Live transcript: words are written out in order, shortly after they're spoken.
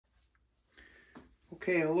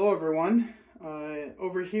Okay, hello everyone.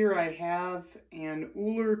 Over here I have an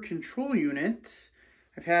Ooler control unit.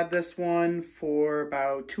 I've had this one for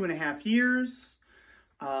about 2.5 years.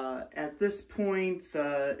 At this point,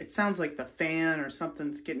 it sounds like the fan or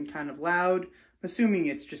something's getting kind of loud. I'm assuming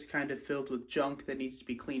it's just kind of filled with junk that needs to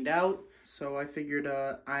be cleaned out. So I figured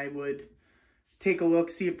I would take a look,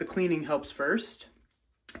 see if the cleaning helps first.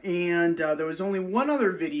 And there was only one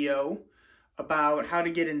other video about how to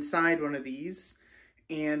get inside one of these.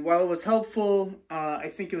 And while it was helpful, I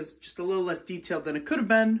think it was just a little less detailed than it could have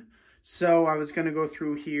been. So I was going to go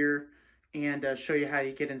through here and show you how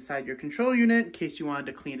you get inside your control unit in case you wanted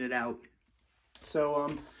to clean it out.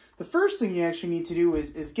 So the first thing you actually need to do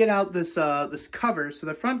is get out this this cover. So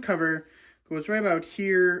the front cover goes right about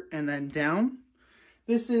here and then down.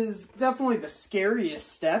 This is definitely the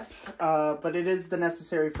scariest step, but it is the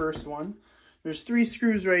necessary first one. There's 3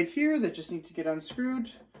 screws right here that just need to get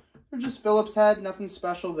unscrewed. They're just Phillips head, nothing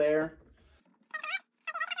special there.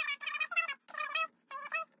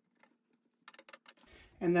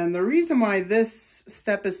 And then the reason why this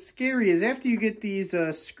step is scary is after you get these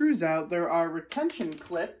screws out, there are retention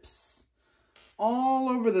clips all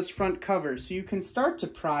over this front cover. So you can start to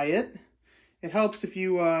pry it. It helps if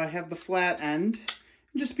you have the flat end.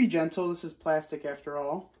 And just be gentle, this is plastic after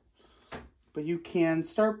all. But you can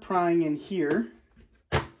start prying in here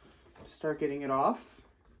to start getting it off.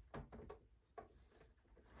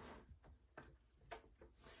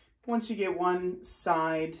 Once you get one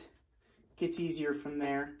side, it gets easier from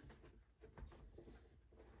there.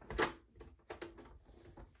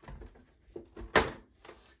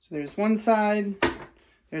 So there's one side,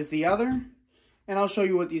 there's the other, and I'll show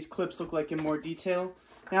you what these clips look like in more detail.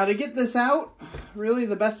 Now to get this out, really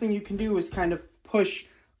the best thing you can do is kind of push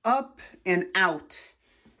up and out.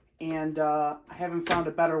 And I haven't found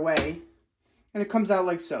a better way. And it comes out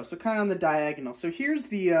like so, so kind of on the diagonal. So here's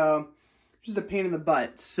the pain in the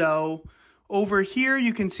butt. So over here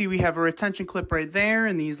you can see we have a retention clip right there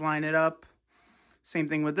and these line it up. Same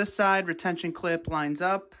thing with this side, retention clip lines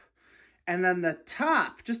up. And then the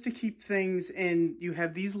top, just to keep things in, you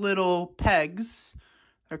have these little pegs.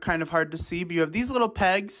 They're kind of hard to see, but you have these little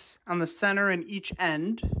pegs on the center and each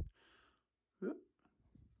end.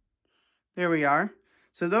 There we are.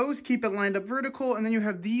 So those keep it lined up vertical, and then you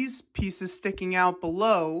have these pieces sticking out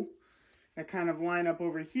below that kind of line up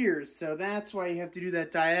over here. So that's why you have to do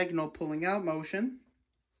that diagonal pulling out motion.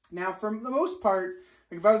 Now, for the most part,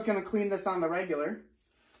 like if I was going to clean this on the regular,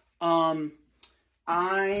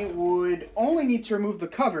 I would only need to remove the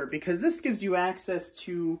cover because this gives you access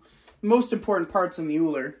to the most important parts in the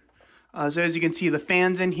Ooler. So as you can see, the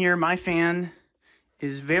fan's in here. My fan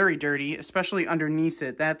is very dirty, especially underneath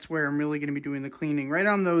it. That's where I'm really going to be doing the cleaning. Right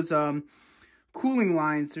on those cooling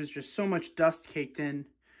lines, there's just so much dust caked in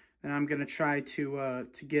that I'm going to try to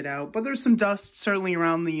get out. But there's some dust certainly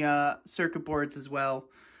around the circuit boards as well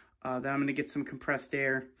that I'm going to get some compressed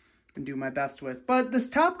air and do my best with. But this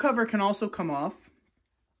top cover can also come off,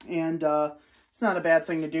 and it's not a bad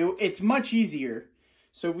thing to do. It's much easier.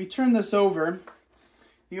 So if we turn this over,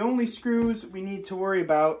 the only screws we need to worry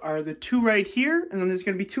about are the 2 right here, and then there's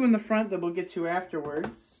going to be 2 in the front that we'll get to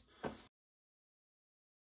afterwards.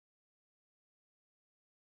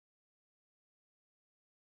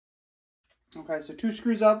 Okay, so 2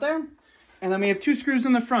 screws out there, and then we have 2 screws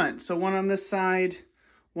in the front. So one on this side,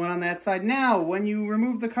 one on that side. Now, when you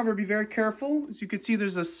remove the cover, be very careful. As you can see,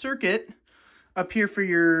 there's a circuit up here for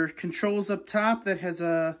your controls up top that has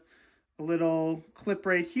a little clip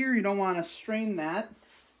right here. You don't want to strain that.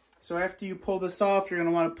 So after you pull this off, you're going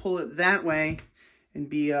to want to pull it that way and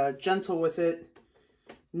be gentle with it.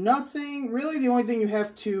 Nothing, really the only thing you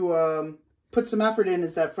have to put some effort in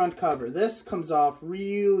is that front cover. This comes off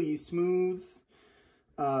really smooth.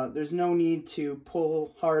 There's no need to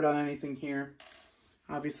pull hard on anything here.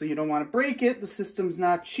 Obviously you don't want to break it. The system's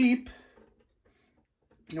not cheap,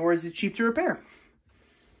 nor is it cheap to repair.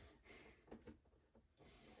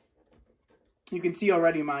 You can see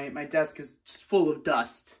already my desk is just full of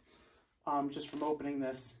dust. Just from opening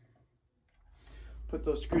this. Put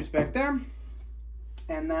those screws back there.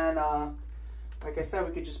 And then, like I said,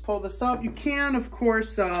 we could just pull this up. You can, of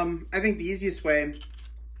course, I think the easiest way,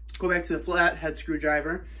 go back to the flathead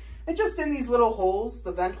screwdriver. And just in these little holes,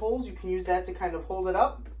 the vent holes, you can use that to kind of hold it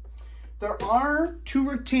up. There are 2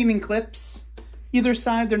 retaining clips either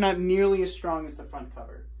side. They're not nearly as strong as the front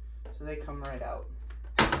cover. So they come right out.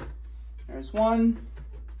 There's 1.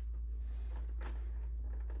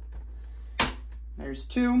 There's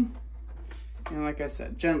 2, and like I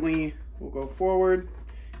said, gently we'll go forward,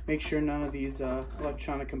 make sure none of these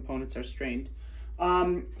electronic components are strained.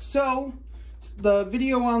 So The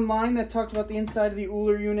video online that talked about the inside of the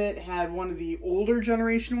Ooler unit had one of the older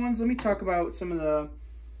generation ones. Let me talk about some of the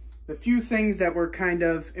few things that were kind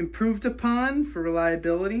of improved upon for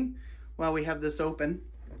reliability while we have this open.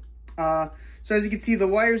 So as you can see, the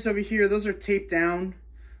wires over here, those are taped down.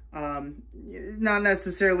 Not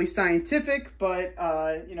necessarily scientific, but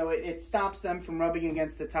you know, it stops them from rubbing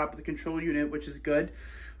against the top of the control unit, which is good.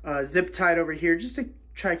 Zip tied over here just to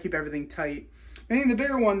try to keep everything tight. I think the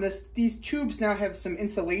bigger one, these tubes now have some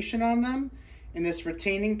insulation on them in this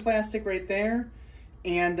retaining plastic right there.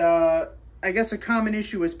 And I guess a common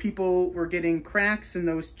issue is people were getting cracks in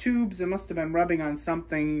those tubes. It must have been rubbing on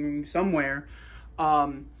something somewhere.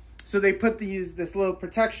 So they put this little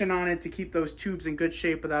protection on it to keep those tubes in good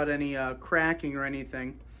shape without any cracking or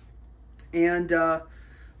anything. And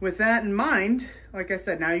with that in mind, like I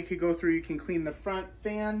said, now you could go through, you can clean the front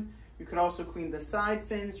fan. You could also clean the side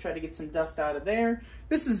fins, try to get some dust out of there.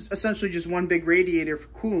 This is essentially just one big radiator for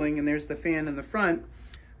cooling, and there's the fan in the front.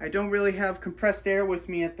 I don't really have compressed air with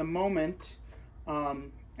me at the moment. I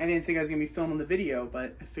didn't think I was going to be filming the video,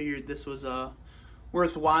 but I figured this was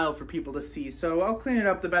worthwhile for people to see. So I'll clean it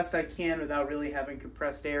up the best I can without really having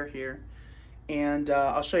compressed air here. And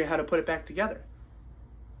I'll show you how to put it back together.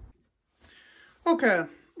 Okay,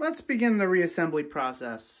 let's begin the reassembly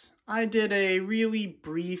process. I did a really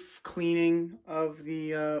brief cleaning of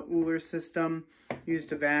the Ooler system.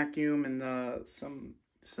 Used a vacuum and some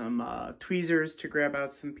tweezers to grab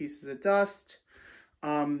out some pieces of dust.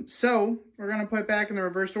 So we're going to put it back in the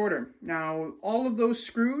reverse order. Now, all of those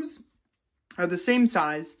screws are the same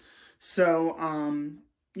size, so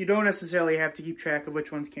you don't necessarily have to keep track of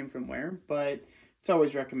which ones came from where, but it's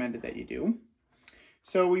always recommended that you do.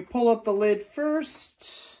 So we pull up the lid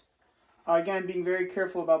first. Again, being very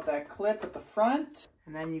careful about that clip at the front.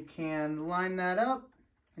 And then you can line that up.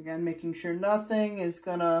 Again, making sure nothing is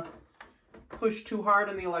gonna push too hard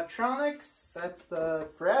on the electronics. That's the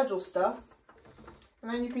fragile stuff.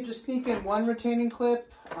 And then you can just sneak in one retaining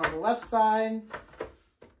clip on the left side.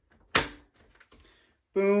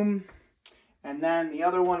 Boom. And then the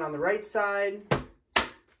other one on the right side.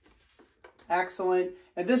 Excellent.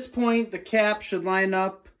 At this point, the cap should line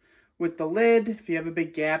up with the lid. If you have a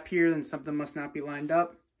big gap here, then something must not be lined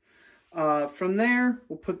up. From there,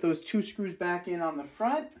 we'll put those two screws back in on the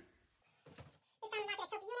front. This time I'm not going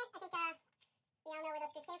to tilt the unit. I think we all know where those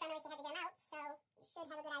screws came from, unless you had to get them out, so you should have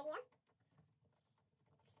a good idea.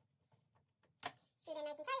 Screwed in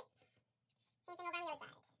nice and tight. Same thing over on the other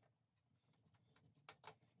side.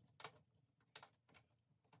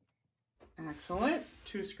 Excellent.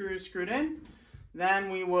 Two screws screwed in. Then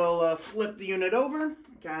we will flip the unit over.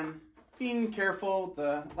 Again, being careful,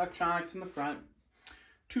 the electronics in the front.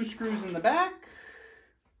 Two screws in the back.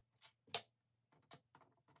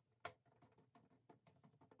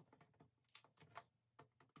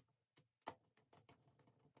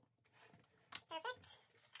 Perfect.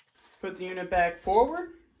 Put the unit back forward.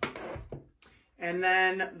 And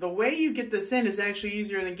then the way you get this in is actually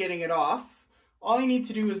easier than getting it off. All you need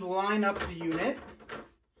to do is line up the unit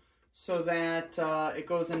so that it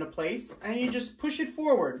goes into place, and you just push it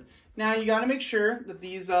forward. Now you got to make sure that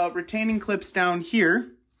these retaining clips down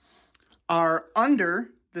here are under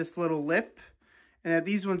this little lip, and that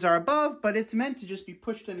these ones are above, but it's meant to just be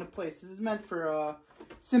pushed into place. This is meant for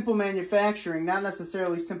simple manufacturing, not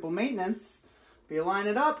necessarily simple maintenance. But you line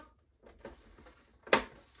it up, and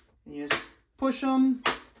you just push them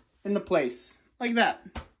into place, like that.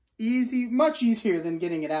 Easy, much easier than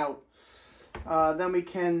getting it out. Then we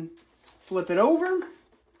can flip it over.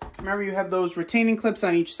 Remember, you have those retaining clips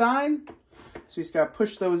on each side. So you just got to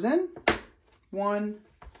push those in. 1,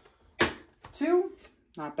 2.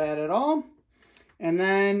 Not bad at all. And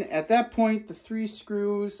then at that point, the 3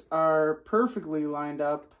 screws are perfectly lined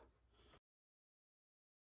up.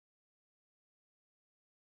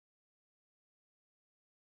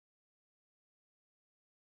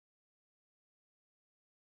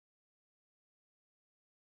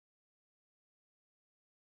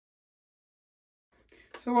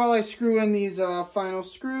 So while I screw in these final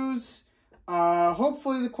screws,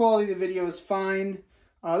 hopefully the quality of the video is fine.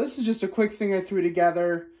 This is just a quick thing I threw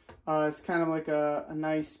together. It's kind of like a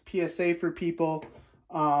nice PSA for people.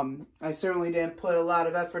 I certainly didn't put a lot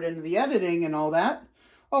of effort into the editing and all that.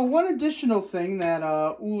 Oh, one additional thing that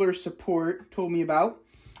Ooler support told me about.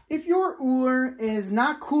 If your Ooler is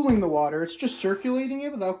not cooling the water, it's just circulating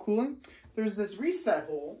it without cooling, there's this reset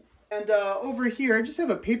hole. And over here, I just have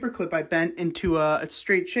a paper clip I bent into a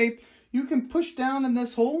straight shape. You can push down in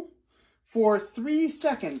this hole for 3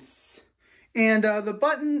 seconds. And the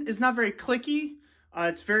button is not very clicky.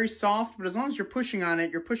 It's very soft, but as long as you're pushing on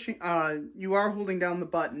it, you are holding down the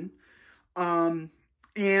button. And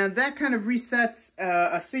that kind of resets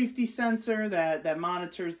a safety sensor that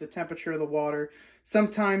monitors the temperature of the water.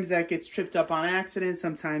 Sometimes that gets tripped up on accident.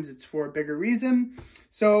 Sometimes it's for a bigger reason.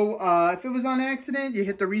 So if it was on accident, you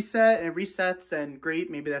hit the reset and it resets, then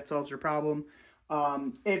great. Maybe that solves your problem.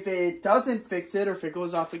 If it doesn't fix it or if it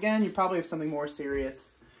goes off again, you probably have something more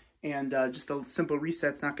serious. And just a simple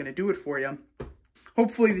reset's not going to do it for you.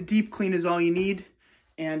 Hopefully the deep clean is all you need.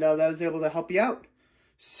 And that was able to help you out.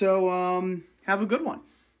 So have a good one.